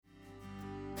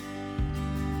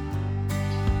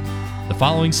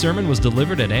following sermon was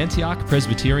delivered at Antioch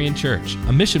Presbyterian Church,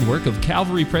 a mission work of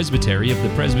Calvary Presbytery of the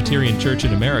Presbyterian Church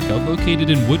in America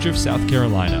located in Woodruff, South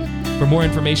Carolina. For more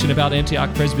information about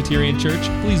Antioch Presbyterian Church,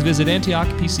 please visit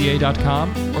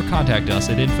antiochpca.com or contact us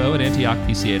at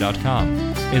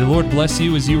info@antiochpca.com. May the Lord bless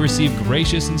you as you receive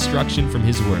gracious instruction from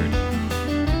His Word.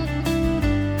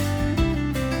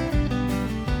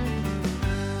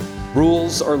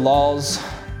 Rules or laws,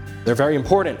 they're very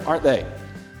important, aren't they?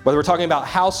 Whether we're talking about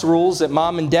house rules that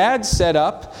mom and dad set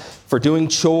up for doing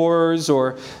chores,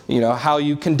 or how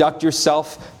you conduct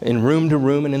yourself in room to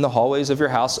room and in the hallways of your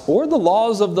house, or the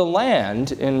laws of the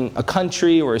land in a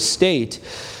country or a state,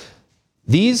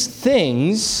 these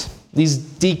things, these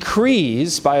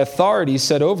decrees by authorities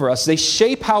set over us, they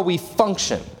shape how we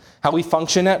function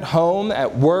at home,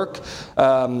 at work,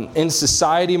 in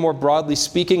society, more broadly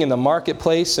speaking, in the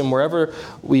marketplace, and wherever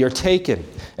we are taken.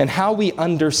 And how we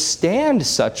understand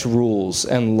such rules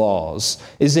and laws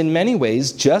is in many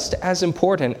ways just as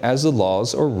important as the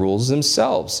laws or rules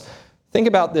themselves. Think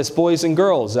about this, boys and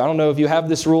girls. I don't know if you have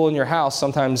this rule in your house.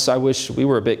 Sometimes I wish we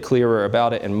were a bit clearer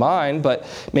about it in mine, but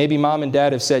maybe mom and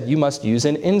dad have said you must use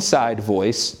an inside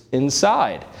voice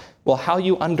inside. Well, how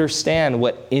you understand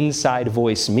what inside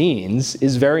voice means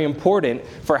is very important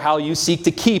for how you seek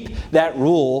to keep that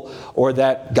rule or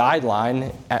that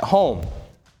guideline at home.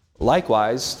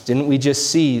 Likewise, didn't we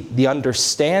just see the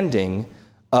understanding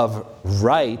of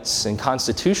rights and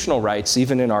constitutional rights,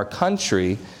 even in our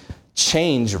country,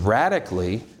 change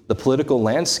radically the political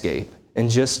landscape in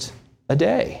just a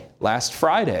day, last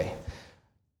Friday?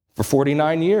 For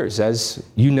 49 years, as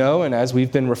you know, and as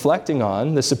we've been reflecting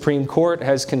on, the Supreme Court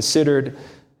has considered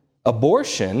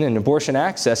abortion and abortion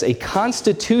access a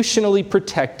constitutionally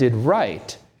protected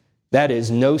right. That is,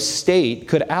 no state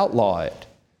could outlaw it.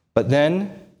 But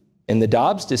then, in the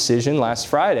Dobbs decision last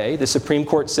Friday, the Supreme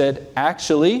Court said,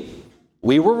 actually,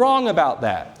 we were wrong about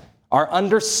that. Our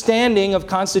understanding of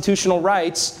constitutional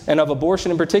rights, and of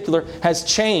abortion in particular, has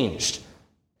changed.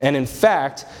 And in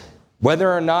fact, whether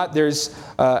or not there's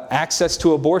access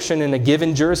to abortion in a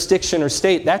given jurisdiction or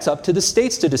state, that's up to the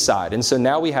states to decide. And so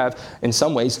now we have, in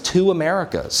some ways, two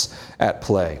Americas at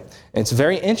play. And it's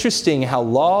very interesting how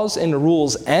laws and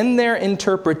rules and their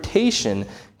interpretation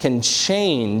can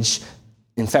change,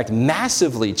 in fact,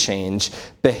 massively change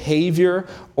behavior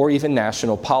or even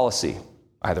national policy,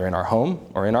 either in our home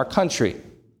or in our country.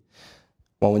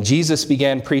 Well, when Jesus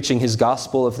began preaching his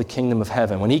gospel of the kingdom of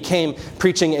heaven, when he came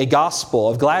preaching a gospel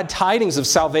of glad tidings of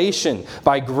salvation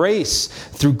by grace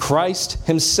through Christ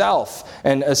himself,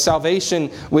 and a salvation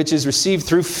which is received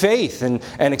through faith and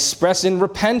expressed in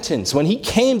repentance, when he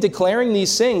came declaring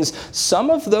these things, some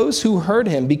of those who heard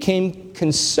him became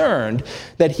concerned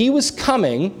that he was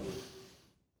coming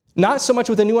not so much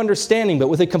with a new understanding, but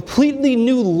with a completely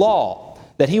new law,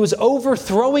 that he was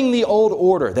overthrowing the old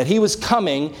order, that he was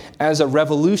coming as a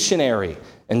revolutionary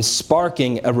and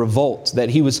sparking a revolt, that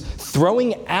he was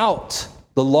throwing out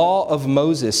the law of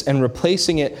Moses and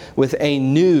replacing it with a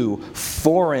new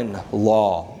foreign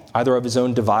law, either of his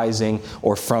own devising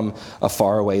or from a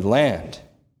faraway land.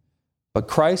 But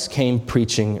Christ came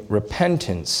preaching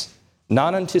repentance,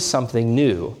 not unto something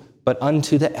new, but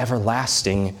unto the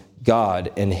everlasting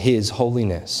God and his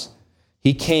holiness.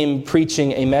 He came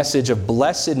preaching a message of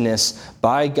blessedness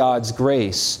by God's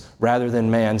grace rather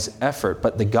than man's effort.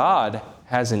 But the God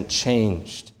hasn't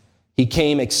changed. He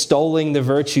came extolling the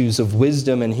virtues of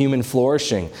wisdom and human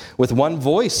flourishing with one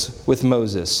voice with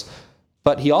Moses.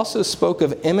 But he also spoke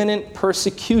of imminent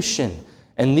persecution.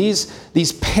 And these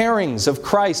pairings of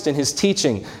Christ and his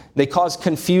teaching, they caused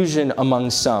confusion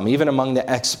among some, even among the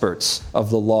experts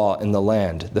of the law in the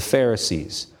land, the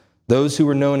Pharisees. Those who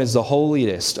were known as the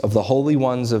holiest of the holy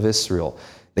ones of Israel,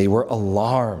 they were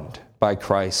alarmed by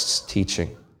Christ's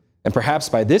teaching. And perhaps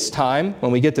by this time,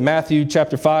 when we get to Matthew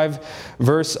chapter 5,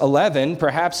 verse 11,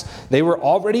 perhaps they were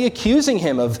already accusing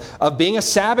him of being a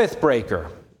Sabbath breaker,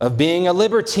 of being a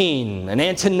libertine, an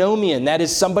antinomian, that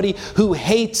is somebody who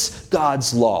hates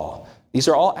God's law. These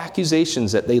are all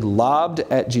accusations that they lobbed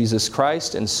at Jesus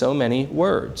Christ in so many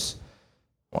words.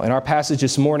 Well, in our passage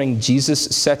this morning, Jesus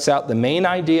sets out the main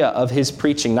idea of his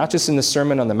preaching, not just in the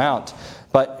Sermon on the Mount,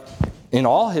 but in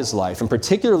all his life, and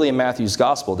particularly in Matthew's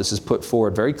gospel. This is put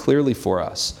forward very clearly for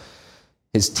us.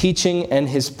 His teaching and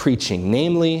his preaching,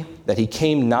 namely that he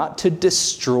came not to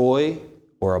destroy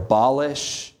or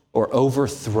abolish or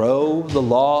overthrow the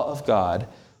law of God,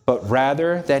 but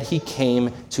rather that he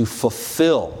came to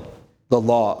fulfill the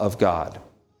law of God,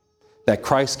 that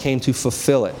Christ came to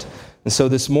fulfill it. And so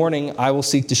this morning, I will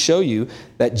seek to show you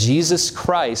that Jesus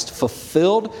Christ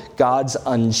fulfilled God's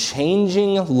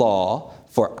unchanging law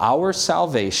for our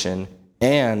salvation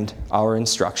and our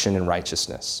instruction in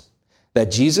righteousness.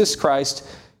 That Jesus Christ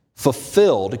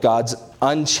fulfilled God's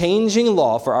unchanging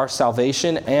law for our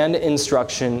salvation and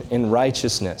instruction in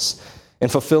righteousness. In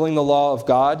fulfilling the law of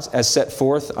God as set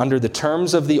forth under the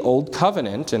terms of the Old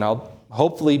Covenant, and I'll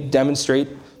hopefully demonstrate,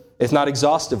 if not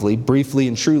exhaustively, briefly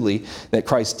and truly, that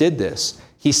Christ did this,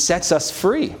 he sets us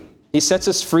free. He sets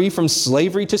us free from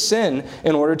slavery to sin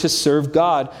in order to serve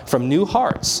God from new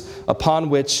hearts, upon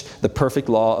which the perfect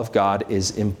law of God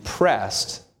is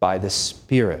impressed by the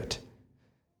Spirit.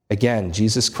 Again,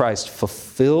 Jesus Christ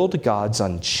fulfilled God's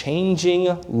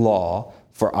unchanging law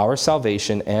for our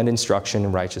salvation and instruction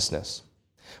in righteousness.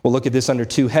 We'll look at this under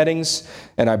two headings,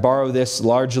 and I borrow this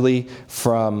largely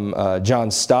from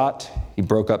John Stott. He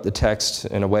broke up the text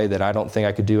in a way that I don't think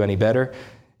I could do any better.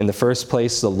 In the first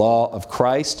place, the law of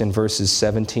Christ in verses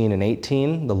 17 and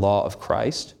 18, the law of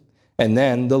Christ, and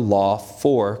then the law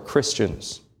for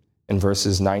Christians in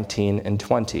verses 19 and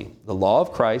 20. The law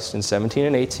of Christ in 17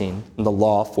 and 18, and the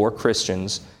law for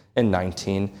Christians in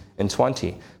 19 and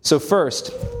 20. So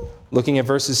first, looking at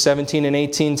verses 17 and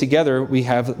 18 together, we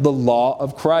have the law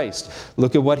of Christ.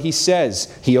 Look at what he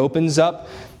says. He opens up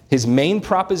his main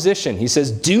proposition. He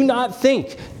says, do not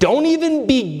think, don't even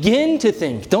begin to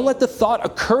think, don't let the thought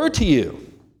occur to you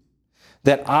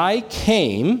that I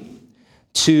came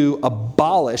to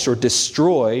abolish or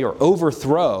destroy or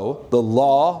overthrow the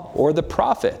law or the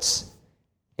prophets.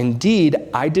 Indeed,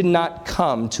 I did not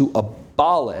come to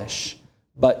abolish,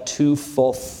 but to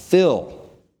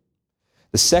fulfill.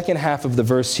 The second half of the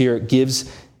verse here gives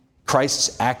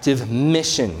Christ's active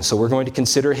mission. So we're going to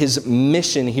consider his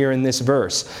mission here in this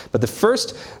verse. But the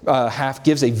first half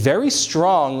gives a very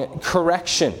strong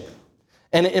correction.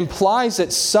 And it implies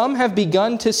that some have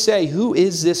begun to say, who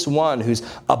is this one who's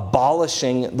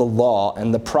abolishing the law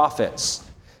and the prophets?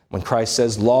 When Christ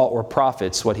says law or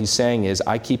prophets, what he's saying is,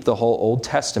 I keep the whole Old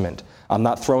Testament. I'm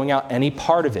not throwing out any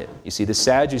part of it. You see, the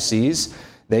Sadducees,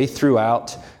 they threw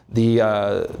out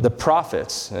the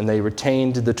prophets, and they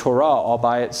retained the Torah all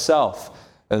by itself.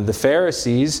 And the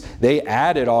Pharisees, they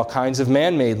added all kinds of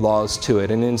man-made laws to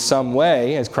it, and in some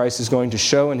way, as Christ is going to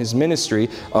show in his ministry,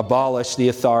 abolish the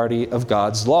authority of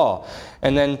God's law.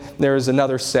 And then there is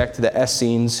another sect, the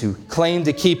Essenes, who claim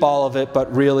to keep all of it,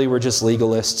 but really were just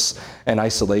legalists and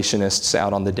isolationists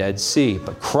out on the Dead Sea.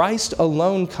 But Christ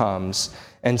alone comes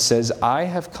and says, I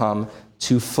have come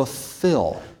to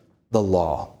fulfill the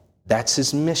law. That's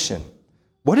his mission.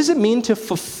 What does it mean to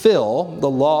fulfill the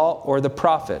law or the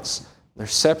prophets?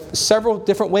 There's several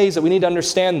different ways that we need to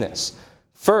understand this.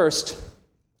 First,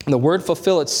 the word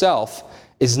fulfill itself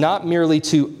is not merely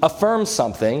to affirm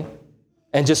something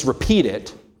and just repeat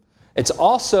it. It's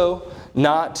also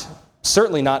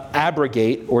certainly not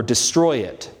abrogate or destroy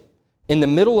it. In the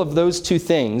middle of those two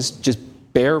things, just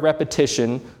bare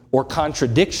repetition or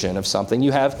contradiction of something,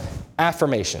 you have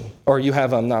affirmation, or you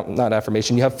have, not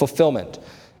affirmation, you have fulfillment.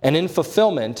 And in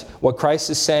fulfillment, what Christ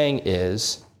is saying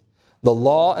is, the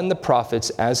law and the prophets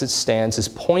as it stands is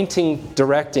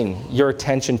directing your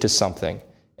attention to something.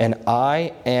 And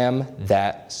I am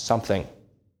that something.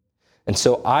 And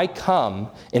so I come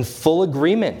in full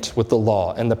agreement with the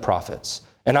law and the prophets.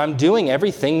 And I'm doing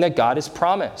everything that God has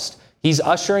promised. He's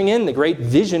ushering in the great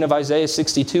vision of Isaiah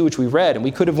 62, which we read. And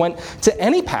we could have went to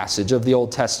any passage of the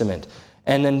Old Testament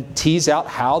and then tease out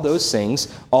how those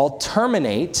things all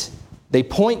terminate, they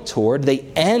point toward, they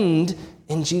end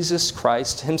in Jesus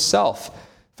Christ himself.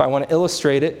 If I want to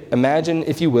illustrate it, imagine,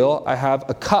 if you will, I have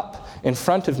a cup in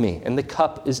front of me, and the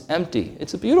cup is empty.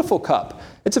 It's a beautiful cup.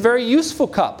 It's a very useful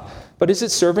cup. But is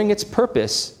it serving its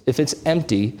purpose if it's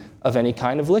empty of any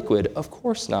kind of liquid? Of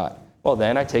course not. Well,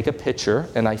 then I take a pitcher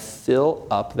and I fill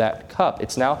up that cup.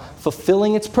 It's now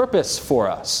fulfilling its purpose for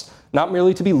us. Not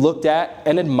merely to be looked at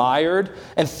and admired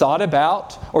and thought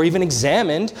about or even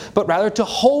examined, but rather to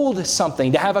hold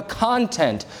something, to have a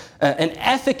content, an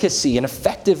efficacy, an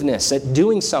effectiveness at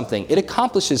doing something. It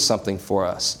accomplishes something for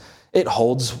us. It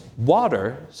holds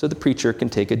water so the preacher can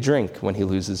take a drink when he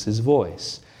loses his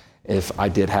voice. If I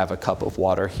did have a cup of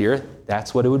water here,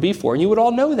 that's what it would be for, and you would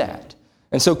all know that.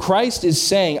 And so Christ is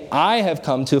saying, I have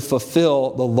come to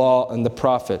fulfill the law and the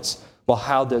prophets. Well,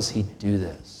 how does he do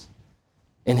this?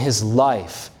 In his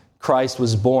life, Christ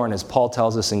was born, as Paul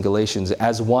tells us in Galatians,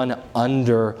 as one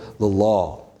under the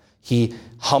law. He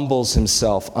humbles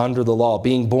himself under the law,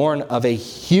 being born of a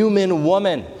human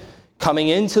woman, coming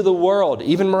into the world,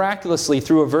 even miraculously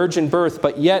through a virgin birth,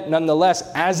 but yet nonetheless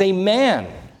as a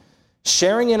man,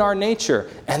 sharing in our nature,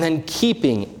 and then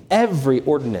keeping every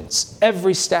ordinance,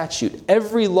 every statute,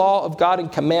 every law of God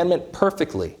and commandment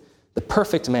perfectly. The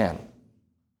perfect man.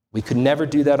 We could never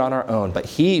do that on our own, but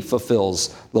he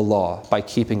fulfills the law by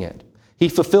keeping it. He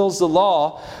fulfills the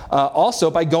law also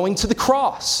by going to the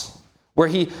cross, where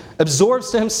he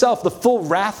absorbs to himself the full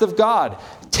wrath of God,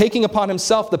 taking upon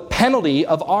himself the penalty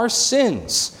of our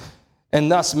sins,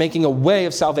 and thus making a way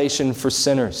of salvation for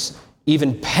sinners,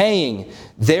 even paying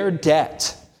their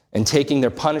debt and taking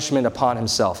their punishment upon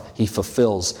himself. He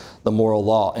fulfills the moral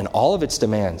law and all of its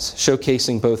demands,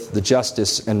 showcasing both the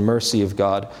justice and mercy of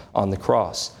God on the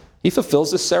cross. He fulfills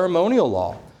the ceremonial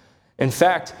law. In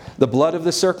fact, the blood of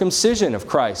the circumcision of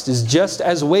Christ is just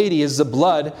as weighty as the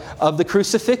blood of the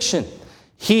crucifixion.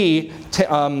 He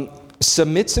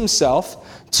submits himself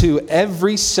to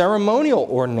every ceremonial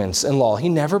ordinance and law. He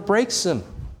never breaks them.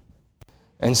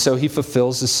 And so he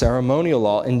fulfills the ceremonial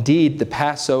law. Indeed, the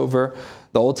Passover,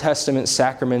 the Old Testament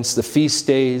sacraments, the feast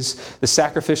days, the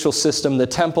sacrificial system, the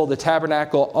temple, the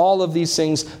tabernacle, all of these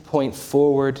things point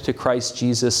forward to Christ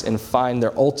Jesus and find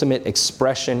their ultimate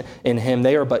expression in him.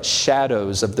 They are but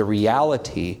shadows of the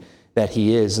reality that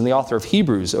he is. And the author of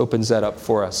Hebrews opens that up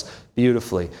for us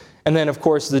beautifully. And then, of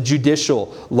course, the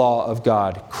judicial law of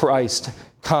God. Christ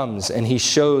comes and he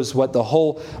shows what the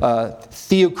whole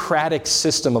theocratic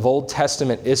system of Old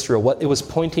Testament Israel, what it was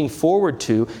pointing forward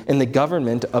to in the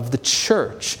government of the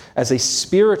church as a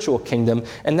spiritual kingdom.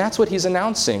 And that's what he's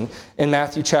announcing in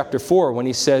Matthew chapter 4 when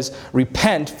he says,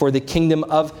 "Repent, for the kingdom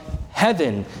of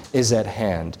heaven is at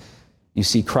hand." You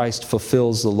see, Christ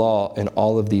fulfills the law in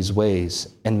all of these ways.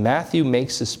 And Matthew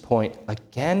makes this point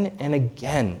again and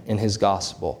again in his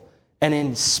gospel, and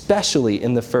especially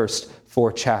in the first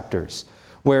 4 chapters,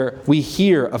 where we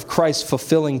hear of Christ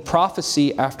fulfilling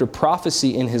prophecy after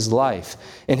prophecy in his life,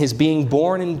 and his being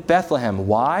born in Bethlehem.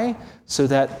 Why? So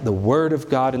that the word of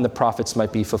God and the prophets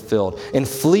might be fulfilled. And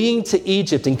fleeing to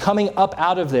Egypt and coming up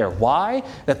out of there. Why?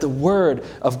 That the word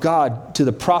of God to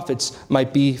the prophets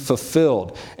might be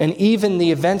fulfilled. And even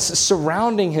the events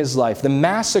surrounding his life, the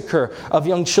massacre of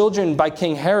young children by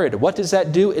King Herod, what does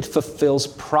that do? It fulfills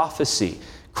prophecy.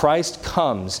 Christ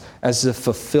comes as the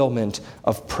fulfillment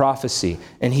of prophecy.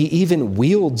 And he even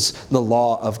wields the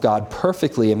law of God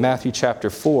perfectly in Matthew chapter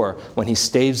 4 when he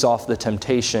staves off the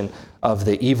temptation of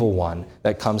the evil one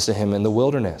that comes to him in the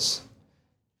wilderness.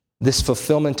 This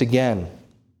fulfillment, again,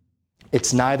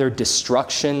 it's neither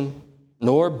destruction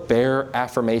nor bare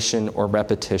affirmation or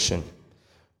repetition.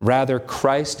 Rather,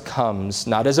 Christ comes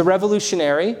not as a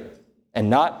revolutionary and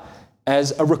not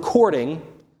as a recording,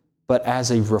 but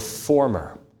as a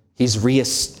reformer. He's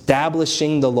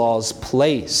reestablishing the law's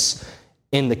place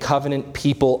in the covenant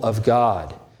people of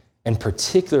God, and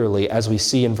particularly, as we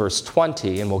see in verse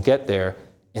 20, and we'll get there,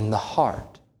 in the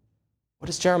heart. What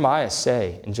does Jeremiah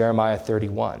say in Jeremiah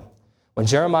 31? When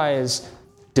Jeremiah is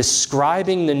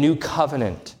describing the new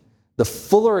covenant, the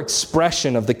fuller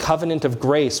expression of the covenant of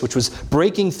grace, which was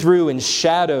breaking through in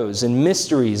shadows and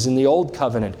mysteries in the old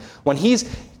covenant, when he's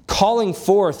calling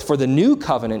forth for the new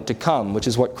covenant to come, which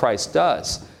is what Christ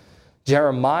does,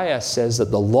 Jeremiah says that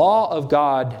the law of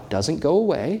God doesn't go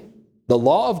away. The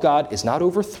law of God is not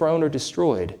overthrown or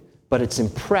destroyed, but it's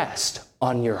impressed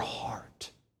on your heart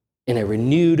in a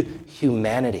renewed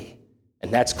humanity.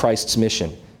 And that's Christ's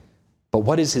mission. But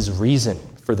what is his reason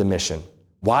for the mission?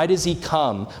 Why does he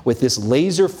come with this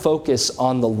laser focus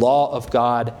on the law of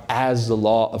God as the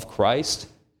law of Christ?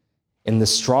 In the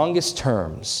strongest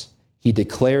terms, he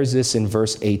declares this in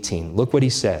verse 18. Look what he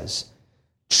says.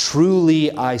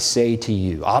 "Truly I say to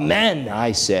you, amen,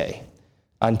 I say,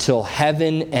 until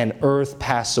heaven and earth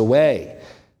pass away,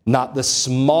 not the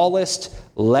smallest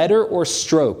letter or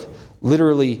stroke,"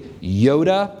 literally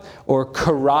iota or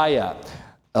choraya.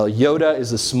 Iota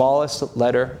is the smallest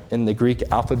letter in the Greek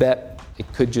alphabet.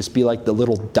 It could just be like the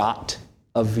little dot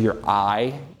of your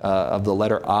I, of the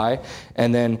letter I.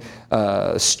 And then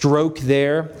stroke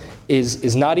there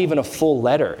is not even a full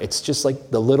letter. It's just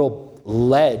like the little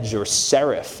ledge or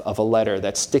serif of a letter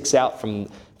that sticks out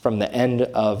from the end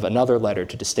of another letter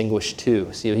to distinguish two.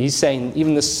 See, he's saying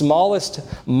even the smallest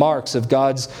marks of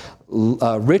God's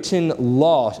written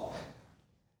law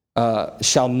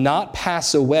shall not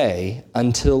pass away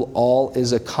until all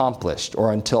is accomplished,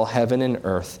 or until heaven and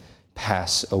earth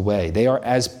pass away. They are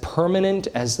as permanent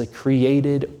as the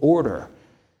created order.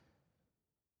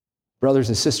 Brothers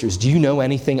and sisters, do you know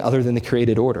anything other than the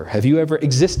created order? Have you ever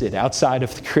existed outside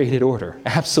of the created order?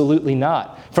 Absolutely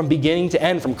not. From beginning to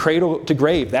end, from cradle to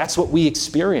grave, that's what we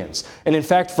experience. And in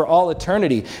fact, for all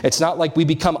eternity, it's not like we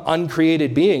become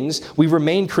uncreated beings. We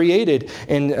remain created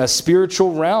in a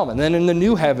spiritual realm, and then in the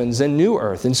new heavens and new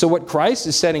earth. And so what Christ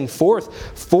is setting forth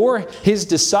for his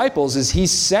disciples is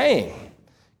he's saying,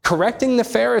 correcting the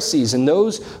Pharisees and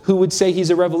those who would say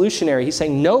he's a revolutionary, he's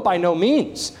saying, no, by no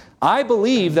means. I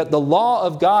believe that the law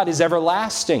of God is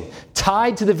everlasting,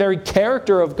 tied to the very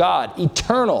character of God,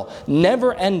 eternal,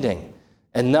 never-ending.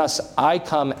 And thus, I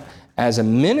come as a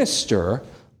minister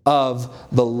of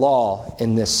the law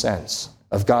in this sense,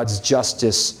 of God's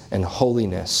justice and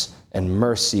holiness and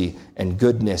mercy and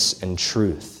goodness and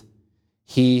truth.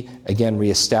 He, again,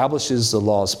 reestablishes the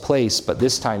law's place, but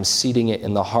this time seating it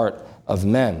in the heart of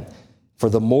men. For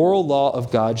the moral law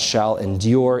of God shall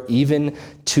endure even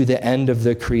to the end of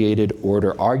the created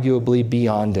order, arguably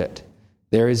beyond it.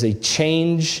 There is a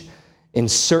change in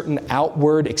certain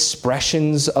outward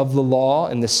expressions of the law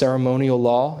and the ceremonial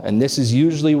law, and this is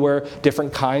usually where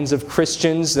different kinds of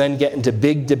Christians then get into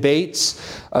big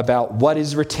debates about what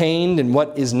is retained and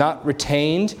what is not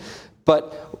retained.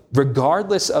 But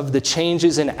regardless of the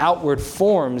changes in outward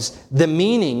forms, the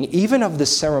meaning, even of the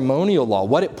ceremonial law,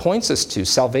 what it points us to,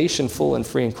 salvation full and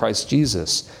free in Christ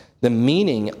Jesus, the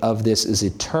meaning of this is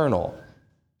eternal,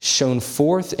 shown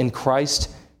forth in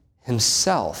Christ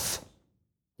himself,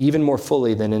 even more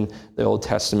fully than in the Old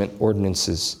Testament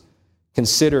ordinances.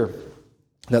 Consider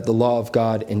that the law of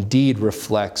God indeed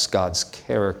reflects God's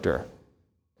character.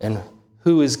 And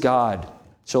who is God?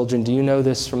 Children, do you know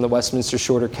this from the Westminster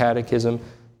Shorter Catechism?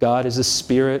 God is a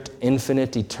spirit,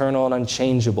 infinite, eternal, and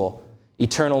unchangeable.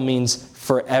 Eternal means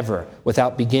forever,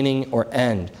 without beginning or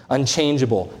end.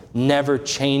 Unchangeable, never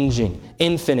changing.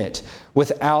 Infinite,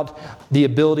 without the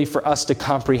ability for us to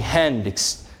comprehend,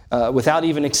 without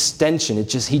even extension.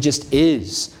 He just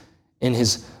is in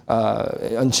his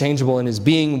unchangeable in his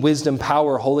being, wisdom,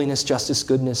 power, holiness, justice,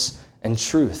 goodness, and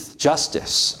truth.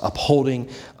 Justice, upholding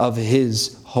of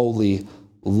his holy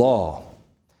law.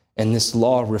 And this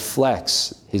law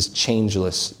reflects his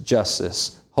changeless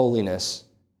justice, holiness,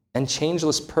 and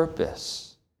changeless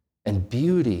purpose, and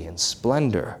beauty and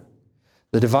splendor.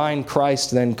 The divine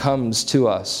Christ then comes to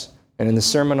us. And in the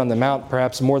Sermon on the Mount,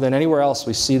 perhaps more than anywhere else,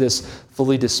 we see this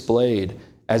fully displayed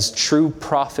as true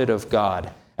prophet of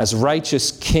God, as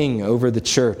righteous king over the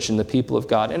church and the people of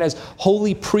God, and as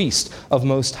holy priest of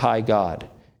Most High God,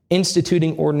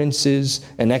 instituting ordinances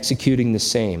and executing the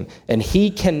same. And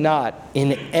he cannot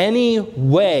in any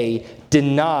way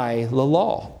deny the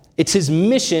law. It's his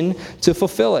mission to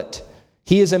fulfill it.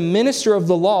 He is a minister of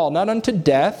the law, not unto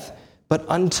death, but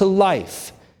unto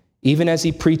life, even as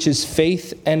he preaches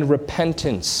faith and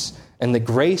repentance and the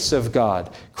grace of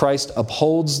God. Christ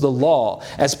upholds the law,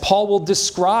 as Paul will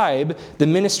describe the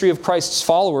ministry of Christ's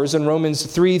followers in Romans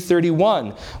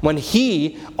 3:31, when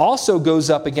he also goes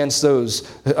up against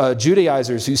those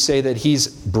Judaizers who say that he's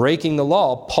breaking the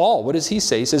law. Paul, what does he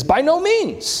say? He says, by no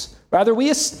means. Rather, we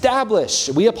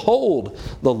uphold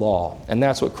the law. And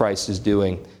that's what Christ is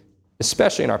doing,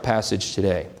 especially in our passage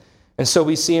today. And so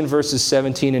we see in verses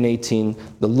 17 and 18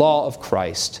 the law of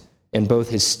Christ in both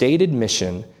his stated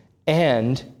mission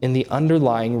and in the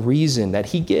underlying reason that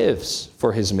he gives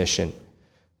for his mission.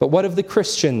 But what of the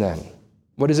Christian then?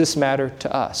 What does this matter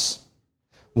to us?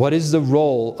 What is the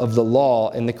role of the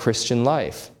law in the Christian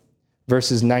life?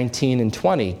 Verses 19 and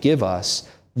 20 give us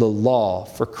the law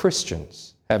for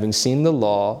Christians. Having seen the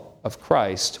law of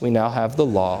Christ, we now have the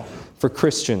law for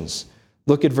Christians.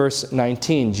 Look at verse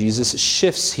 19. Jesus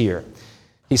shifts here.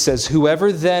 He says,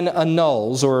 whoever then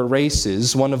annuls or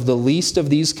erases one of the least of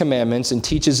these commandments and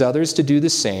teaches others to do the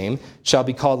same shall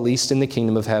be called least in the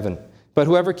kingdom of heaven. But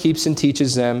whoever keeps and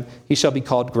teaches them, he shall be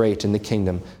called great in the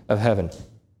kingdom of heaven.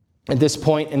 At this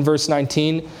point in verse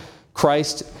 19,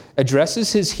 Christ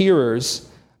addresses his hearers,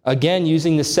 again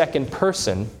using the second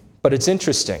person, but it's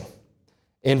interesting.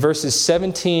 In verses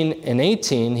 17 and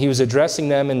 18, he was addressing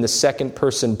them in the second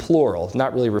person plural,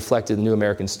 not really reflected in the New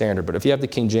American Standard, but if you have the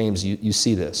King James, you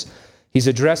see this. He's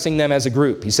addressing them as a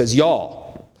group. He says,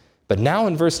 y'all. But now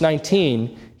in verse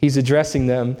 19, he's addressing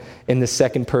them in the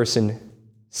second person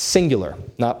singular,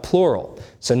 not plural.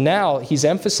 So now he's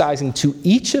emphasizing to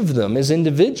each of them as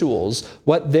individuals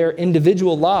what their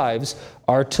individual lives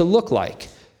are to look like.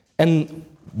 And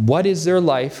what is their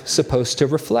life supposed to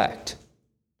reflect?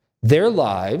 Their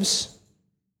lives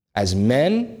as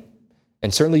men,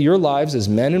 and certainly your lives as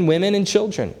men and women and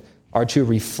children, are to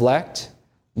reflect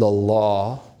the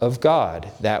law of God,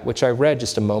 that which I read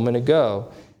just a moment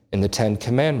ago in the Ten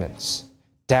Commandments,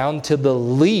 down to the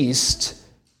least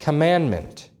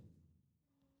commandment.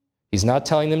 He's not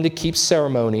telling them to keep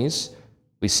ceremonies.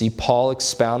 We see Paul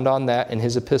expound on that in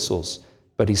his epistles.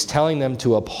 But he's telling them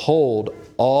to uphold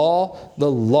all the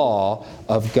law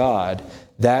of God,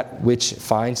 that which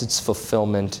finds its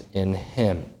fulfillment in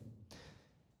him.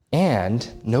 And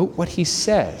note what he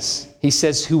says. He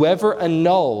says, whoever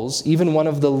annuls even one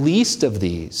of the least of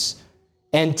these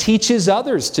and teaches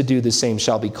others to do the same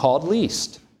shall be called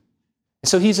least.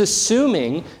 So he's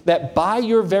assuming that by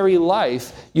your very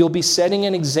life, you'll be setting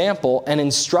an example and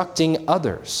instructing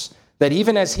others. That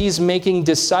even as he's making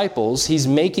disciples, he's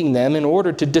making them in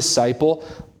order to disciple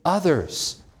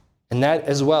others. And that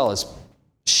as well is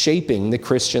shaping the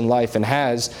Christian life and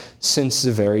has since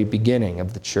the very beginning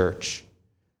of the church.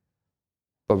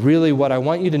 But really what I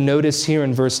want you to notice here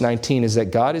in verse 19 is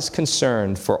that God is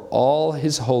concerned for all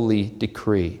his holy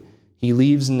decree. He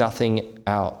leaves nothing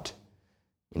out.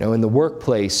 In the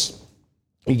workplace,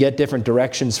 you get different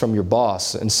directions from your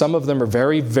boss, and some of them are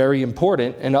very, very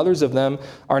important, and others of them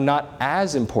are not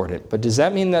as important. But does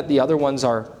that mean that the other ones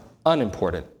are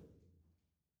unimportant?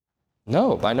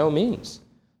 No, by no means.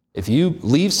 If you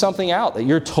leave something out that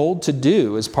you're told to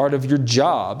do as part of your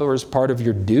job or as part of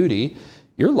your duty,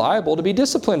 you're liable to be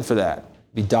disciplined for that.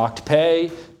 Be docked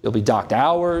pay, you'll be docked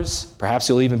hours, perhaps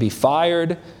you'll even be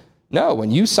fired. No,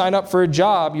 when you sign up for a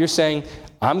job, you're saying,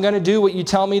 I'm going to do what you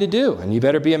tell me to do, and you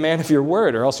better be a man of your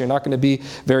word, or else you're not going to be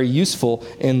very useful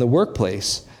in the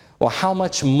workplace. Well, how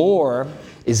much more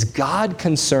is God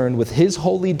concerned with his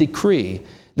holy decree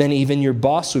than even your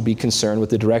boss would be concerned with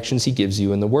the directions he gives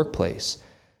you in the workplace?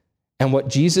 And what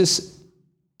Jesus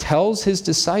tells his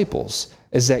disciples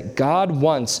is that God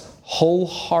wants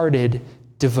wholehearted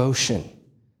devotion,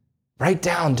 right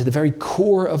down to the very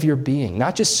core of your being,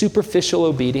 not just superficial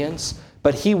obedience,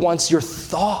 but he wants your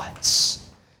thoughts.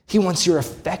 He wants your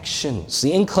affections,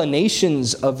 the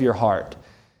inclinations of your heart.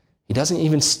 He doesn't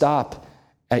even stop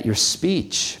at your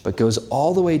speech, but goes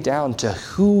all the way down to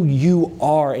who you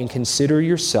are and consider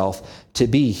yourself to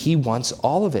be. He wants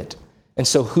all of it. And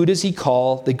so who does he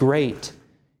call the great?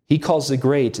 He calls the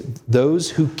great those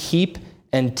who keep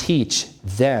and teach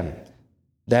them.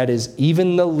 That is,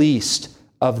 even the least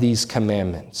of these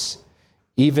commandments.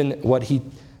 Even what he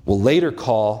will later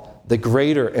call the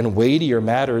greater and weightier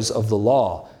matters of the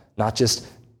law. Not just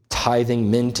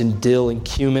tithing mint and dill and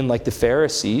cumin like the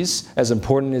Pharisees, as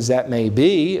important as that may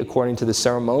be, according to the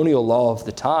ceremonial law of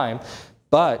the time,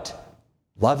 but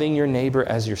loving your neighbor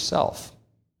as yourself,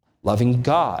 loving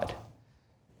God.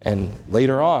 And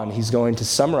later on, he's going to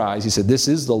summarize, he said, this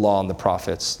is the law and the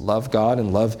prophets. Love God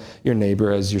and love your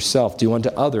neighbor as yourself. Do unto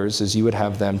others as you would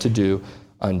have them to do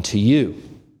unto you.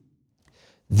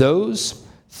 Those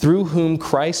through whom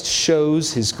Christ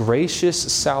shows his gracious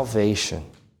salvation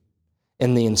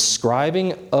in the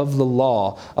inscribing of the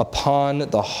law upon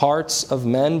the hearts of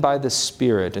men by the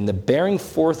Spirit and the bearing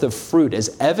forth of fruit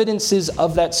as evidences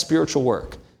of that spiritual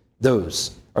work,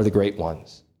 those are the great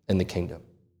ones in the kingdom.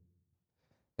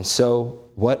 And so,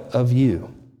 what of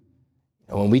you?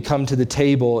 When we come to the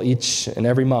table each and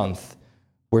every month,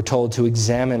 we're told to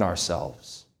examine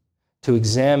ourselves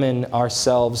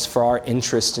for our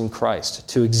interest in Christ,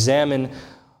 to examine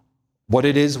what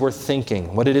it is we're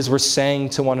thinking, what it is we're saying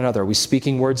to one another. Are we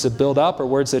speaking words that build up or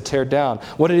words that tear down?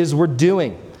 What it is we're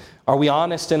doing. Are we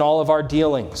honest in all of our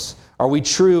dealings? Are we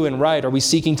true and right? Are we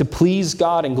seeking to please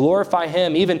God and glorify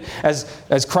him, even as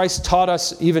Christ taught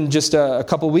us even just a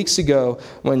couple weeks ago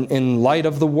when in light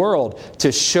of the world,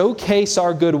 to showcase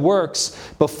our good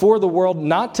works before the world,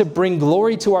 not to bring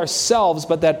glory to ourselves,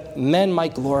 but that men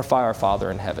might glorify our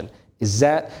Father in heaven. Is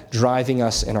that driving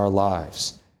us in our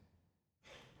lives?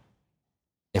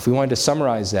 If we wanted to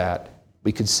summarize that,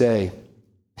 we could say,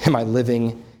 am I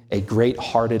living a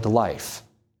great-hearted life?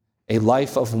 A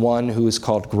life of one who is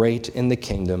called great in the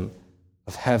kingdom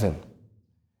of heaven.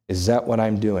 Is that what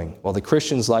I'm doing? Well, the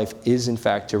Christian's life is, in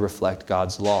fact, to reflect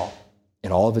God's law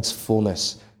in all of its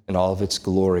fullness, in all of its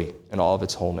glory, in all of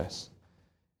its wholeness.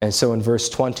 And so in verse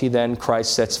 20, then,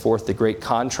 Christ sets forth the great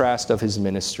contrast of his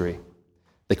ministry,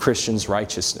 the Christian's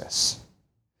righteousness.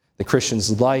 The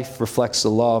Christian's life reflects the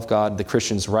law of God. The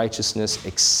Christian's righteousness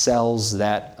excels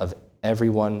that of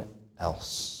everyone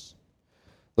else.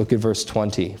 Look at verse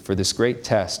 20 for this great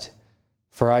test.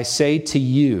 For I say to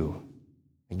you,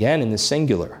 again in the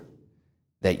singular,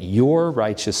 that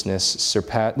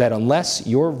unless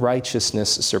your righteousness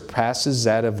surpasses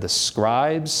that of the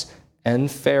scribes and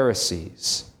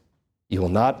Pharisees, you will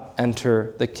not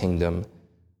enter the kingdom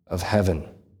of heaven.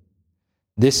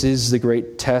 This is the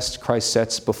great test Christ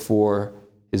sets before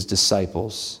his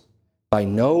disciples. By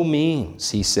no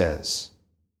means, he says,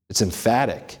 it's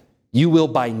emphatic, you will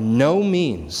by no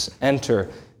means enter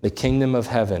the kingdom of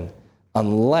heaven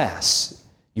unless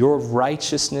your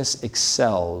righteousness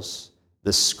excels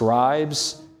the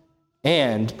scribes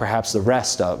and perhaps the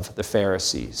rest of the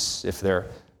Pharisees, if they're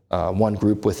one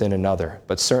group within another,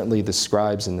 but certainly the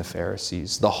scribes and the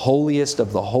Pharisees, the holiest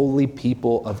of the holy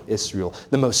people of Israel,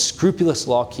 the most scrupulous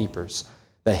law keepers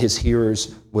that his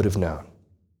hearers would have known.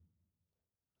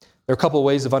 There are a couple of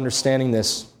ways of understanding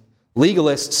this.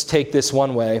 Legalists take this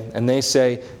one way, and they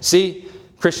say, see,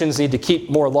 Christians need to keep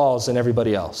more laws than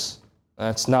everybody else.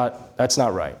 That's not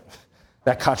right.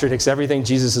 That contradicts everything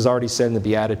Jesus has already said in the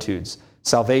Beatitudes.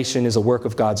 Salvation is a work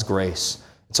of God's grace.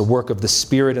 It's a work of the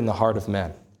Spirit in the heart of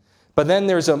men. But then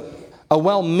there's a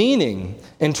well-meaning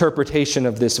interpretation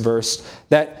of this verse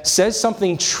that says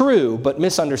something true but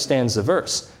misunderstands the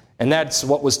verse. And that's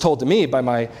what was told to me by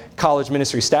my college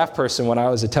ministry staff person when I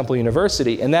was at Temple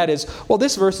University. And that is, well,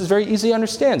 this verse is very easy to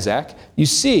understand, Zach. You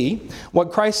see,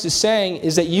 what Christ is saying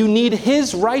is that you need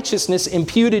his righteousness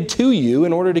imputed to you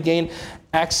in order to gain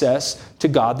access to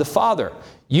God the Father.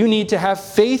 You need to have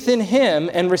faith in him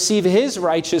and receive his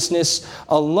righteousness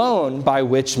alone, by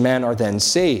which men are then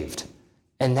saved.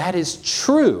 And that is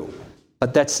true,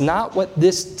 but that's not what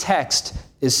this text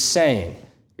is saying.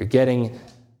 You're getting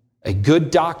a good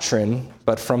doctrine,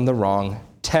 but from the wrong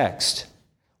text.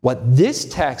 What this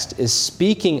text is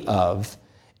speaking of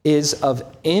is of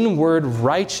inward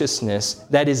righteousness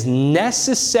that is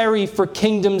necessary for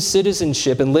kingdom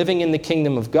citizenship and living in the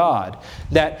kingdom of God,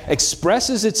 that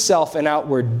expresses itself in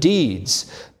outward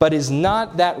deeds, but is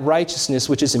not that righteousness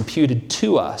which is imputed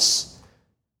to us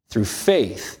through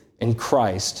faith in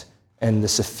Christ and the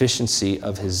sufficiency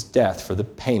of his death for the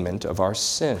payment of our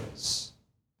sins.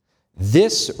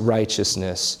 This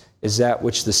righteousness is that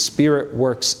which the Spirit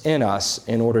works in us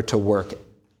in order to work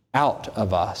out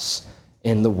of us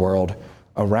in the world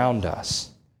around us.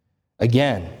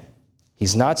 Again,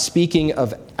 he's not speaking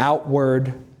of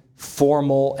outward,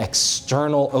 formal,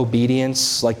 external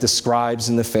obedience like the scribes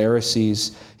and the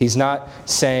Pharisees. He's not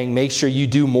saying, make sure you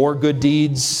do more good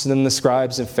deeds than the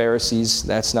scribes and Pharisees.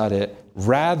 That's not it.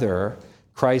 Rather,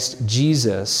 Christ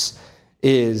Jesus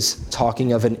is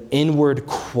talking of an inward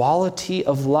quality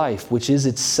of life, which is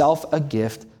itself a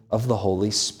gift of the Holy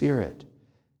Spirit.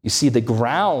 You see, the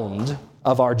ground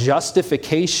of our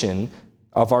justification,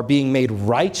 of our being made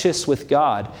righteous with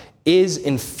God, is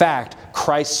in fact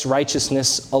Christ's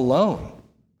righteousness alone.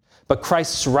 But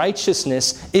Christ's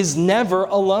righteousness is never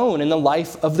alone in the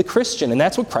life of the Christian, and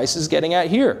that's what Christ is getting at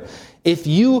here. If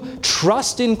you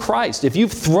trust in Christ, if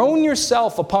you've thrown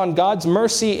yourself upon God's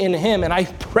mercy in him, and I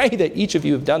pray that each of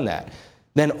you have done that,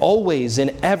 then always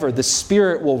and ever the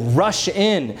Spirit will rush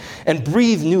in and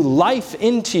breathe new life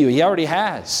into you. He already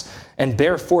has. And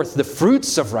bear forth the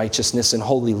fruits of righteousness and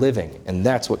holy living. And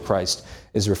that's what Christ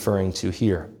is referring to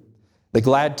here. The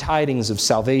glad tidings of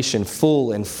salvation,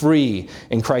 full and free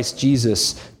in Christ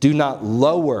Jesus, do not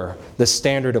lower the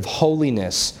standard of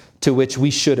holiness to which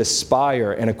we should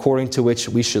aspire and according to which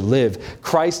we should live.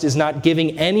 Christ is not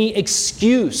giving any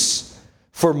excuse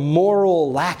for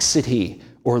moral laxity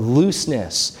or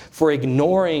looseness, for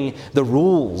ignoring the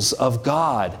rules of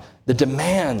God, the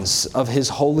demands of his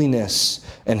holiness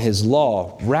and his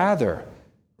law. Rather,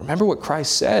 remember what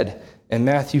Christ said in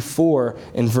Matthew 4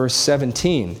 in verse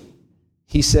 17.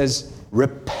 He says,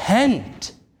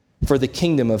 repent, for the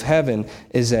kingdom of heaven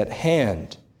is at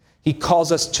hand. He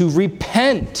calls us to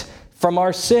repent from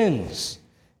our sins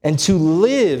and to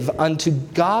live unto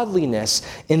godliness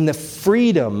in the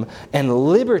freedom and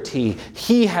liberty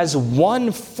he has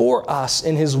won for us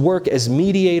in his work as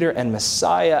mediator and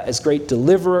Messiah, as great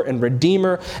deliverer and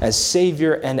redeemer, as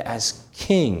Savior and as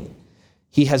King.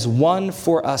 He has won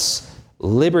for us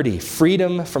liberty,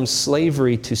 freedom from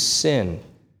slavery to sin.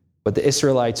 What the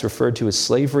Israelites referred to as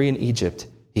slavery in Egypt,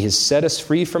 he has set us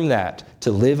free from that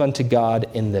to live unto God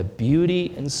in the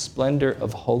beauty and splendor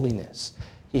of holiness.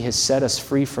 He has set us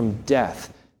free from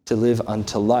death to live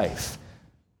unto life.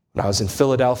 When I was in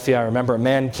Philadelphia, I remember a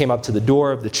man came up to the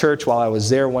door of the church while I was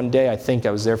there one day. I think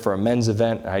I was there for a men's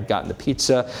event. I had gotten the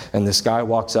pizza, and this guy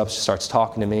walks up, starts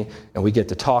talking to me, and we get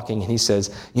to talking, and he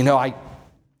says,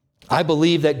 I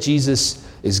believe that Jesus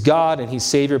is God and he's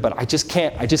Savior, but I just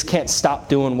can't stop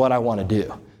doing what I want to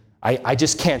do. I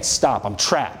just can't stop. I'm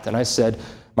trapped. And I said,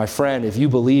 my friend, if you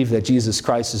believe that Jesus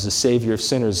Christ is the Savior of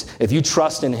sinners, if you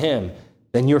trust in him,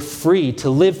 then you're free to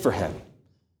live for him.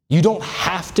 You don't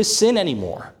have to sin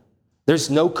anymore. There's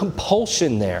no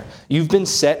compulsion there. You've been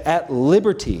set at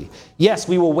liberty. Yes,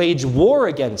 we will wage war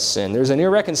against sin. There's an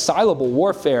irreconcilable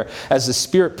warfare as the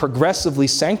Spirit progressively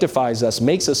sanctifies us,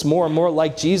 makes us more and more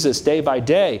like Jesus day by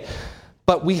day.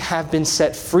 But we have been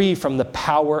set free from the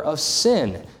power of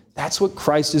sin. That's what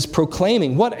Christ is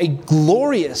proclaiming. What a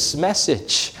glorious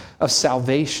message of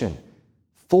salvation.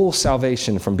 Full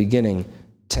salvation from beginning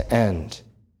to end.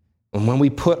 And when we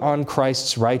put on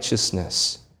Christ's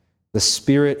righteousness, the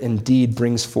Spirit indeed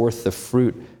brings forth the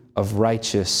fruit of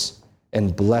righteous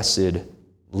and blessed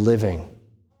living.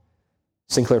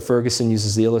 Sinclair Ferguson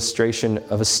uses the illustration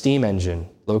of a steam engine,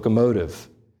 locomotive.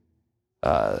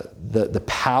 The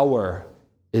power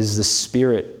is the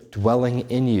Spirit dwelling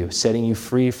in you, setting you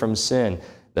free from sin.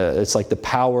 It's like the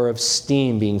power of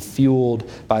steam being fueled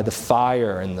by the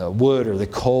fire and the wood or the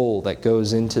coal that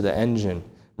goes into the engine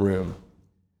room.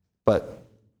 But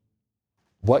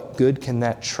what good can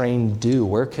that train do?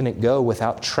 Where can it go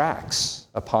without tracks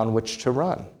upon which to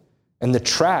run? And the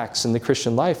tracks in the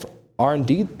Christian life are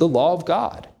indeed the law of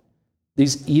God.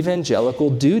 These evangelical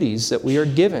duties that we are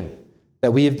given,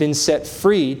 that we have been set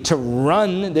free to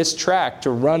run this track,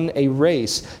 to run a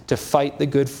race, to fight the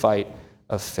good fight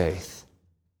of faith.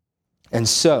 And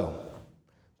so,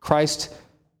 Christ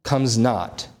comes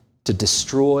not to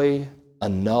destroy,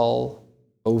 annul,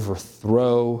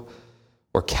 overthrow,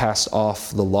 or cast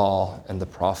off the law and the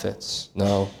prophets.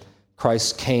 No,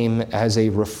 Christ came as a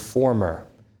reformer,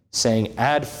 saying,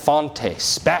 ad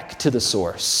fontes, back to the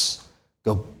source.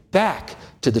 Go back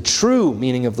to the true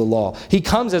meaning of the law. He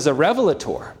comes as a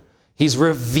revelator. He's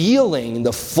revealing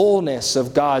the fullness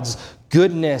of God's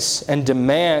goodness and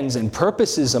demands and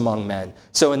purposes among men.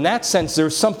 So in that sense,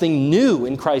 there's something new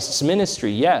in Christ's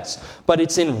ministry, yes, but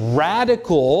it's in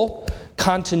radical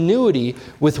continuity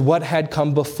with what had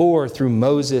come before through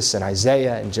Moses and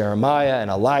Isaiah and Jeremiah and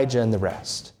Elijah and the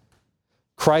rest.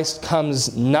 Christ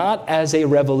comes not as a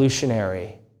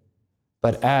revolutionary,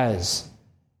 but as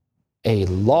a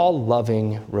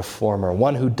law-loving reformer,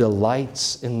 one who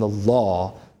delights in the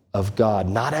law of God,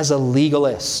 not as a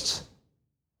legalist,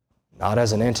 not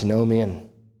as an antinomian,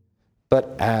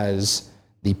 but as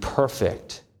the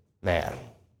perfect man,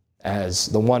 as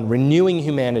the one renewing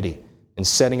humanity and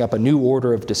setting up a new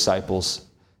order of disciples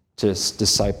to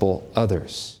disciple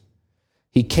others.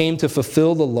 He came to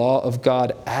fulfill the law of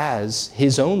God as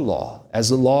his own law, as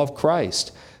the law of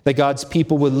Christ, that God's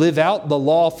people would live out the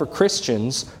law for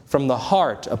Christians from the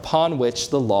heart upon which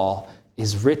the law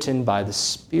is written by the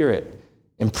Spirit,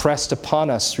 impressed upon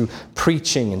us through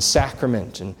preaching and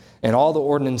sacrament and all the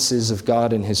ordinances of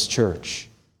God and his church.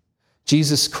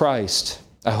 Jesus Christ,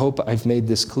 I hope I've made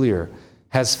this clear,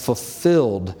 has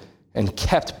fulfilled and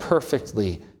kept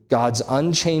perfectly God's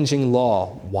unchanging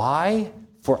law. Why?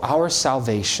 For our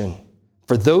salvation,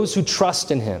 for those who trust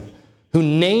in him, who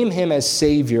name him as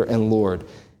Savior and Lord,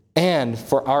 and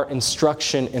for our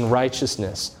instruction in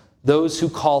righteousness, those who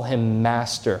call him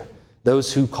Master,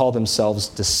 those who call themselves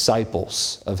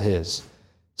disciples of his.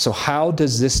 So how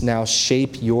does this now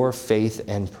shape your faith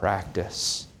and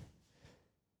practice?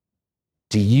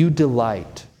 Do you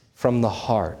delight from the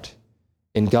heart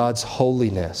in God's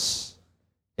holiness,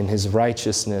 in his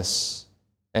righteousness,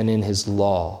 and in his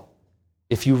law?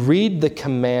 If you read the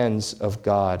commands of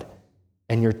God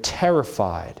and you're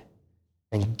terrified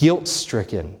and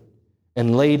guilt-stricken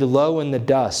and laid low in the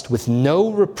dust with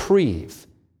no reprieve,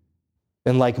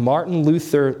 then like Martin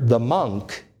Luther the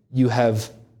monk, you have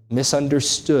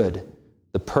misunderstood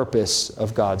the purpose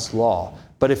of God's law.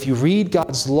 But if you read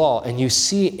God's law and you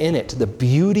see in it the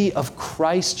beauty of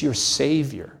Christ your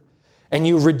Savior, and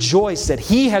you rejoice that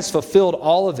he has fulfilled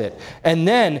all of it, and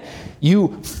then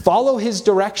you follow his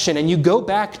direction and you go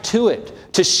back to it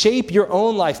to shape your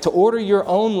own life, to order your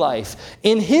own life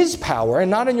in his power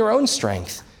and not in your own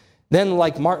strength, then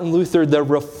like Martin Luther the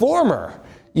reformer,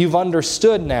 you've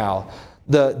understood now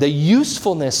the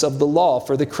usefulness of the law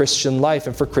for the Christian life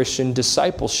and for Christian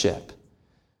discipleship.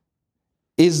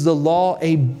 Is the law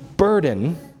a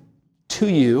burden to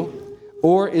you,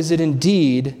 or is it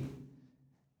indeed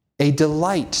a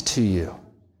delight to you?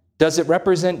 Does it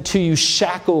represent to you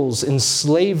shackles and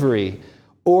slavery,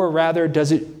 or rather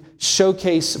does it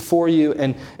showcase for you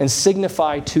and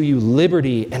signify to you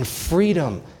liberty and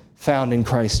freedom found in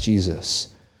Christ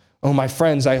Jesus? Oh, my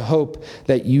friends, I hope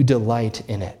that you delight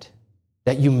in it,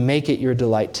 that you make it your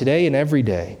delight today and every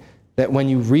day, that when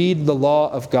you read the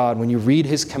law of God, when you read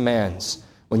his commands,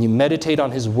 when you meditate on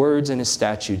his words and his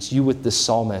statutes, you with the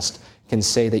psalmist can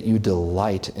say that you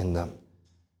delight in them,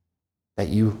 that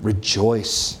you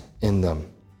rejoice in them,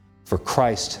 for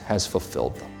Christ has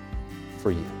fulfilled them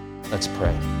for you. Let's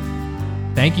pray.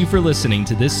 Thank you for listening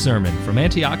to this sermon from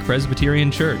Antioch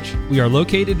Presbyterian Church. We are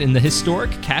located in the historic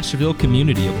Cashville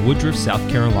community of Woodruff, South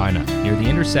Carolina, near the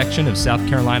intersection of South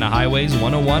Carolina Highways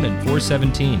 101 and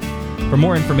 417. For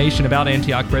more information about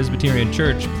Antioch Presbyterian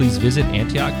Church, please visit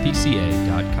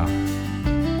antiochpca.com.